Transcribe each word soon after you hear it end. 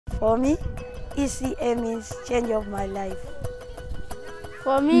For me, ECA means change of my life.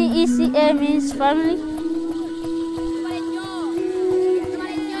 For me, ECA means family.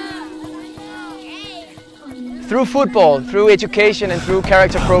 Through football, through education and through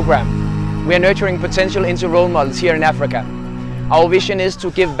character program, we are nurturing potential into role models here in Africa. Our vision is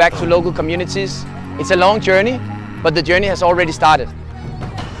to give back to local communities. It's a long journey, but the journey has already started.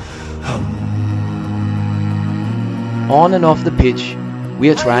 On and off the pitch, we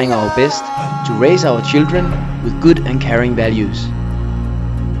are trying our best to raise our children with good and caring values.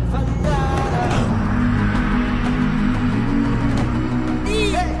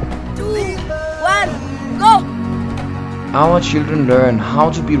 Our children learn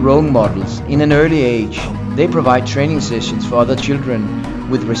how to be role models in an early age. They provide training sessions for other children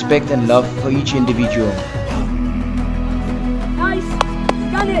with respect and love for each individual. Nice!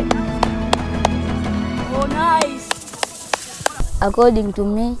 Got it! Oh, nice! According to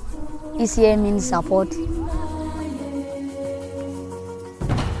me, ECA means support.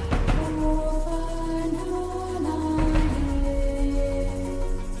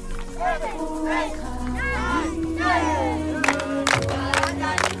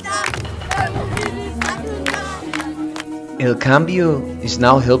 El Cambio is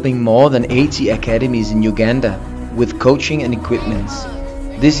now helping more than 80 academies in Uganda with coaching and equipments.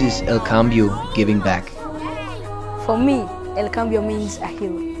 This is El Cambio giving back. For me, El Cambio means a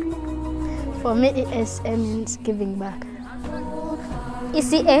hero. For me, ECA means giving back.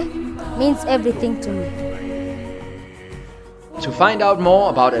 ECA means everything to me. To find out more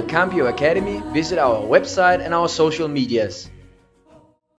about El Cambio Academy, visit our website and our social medias.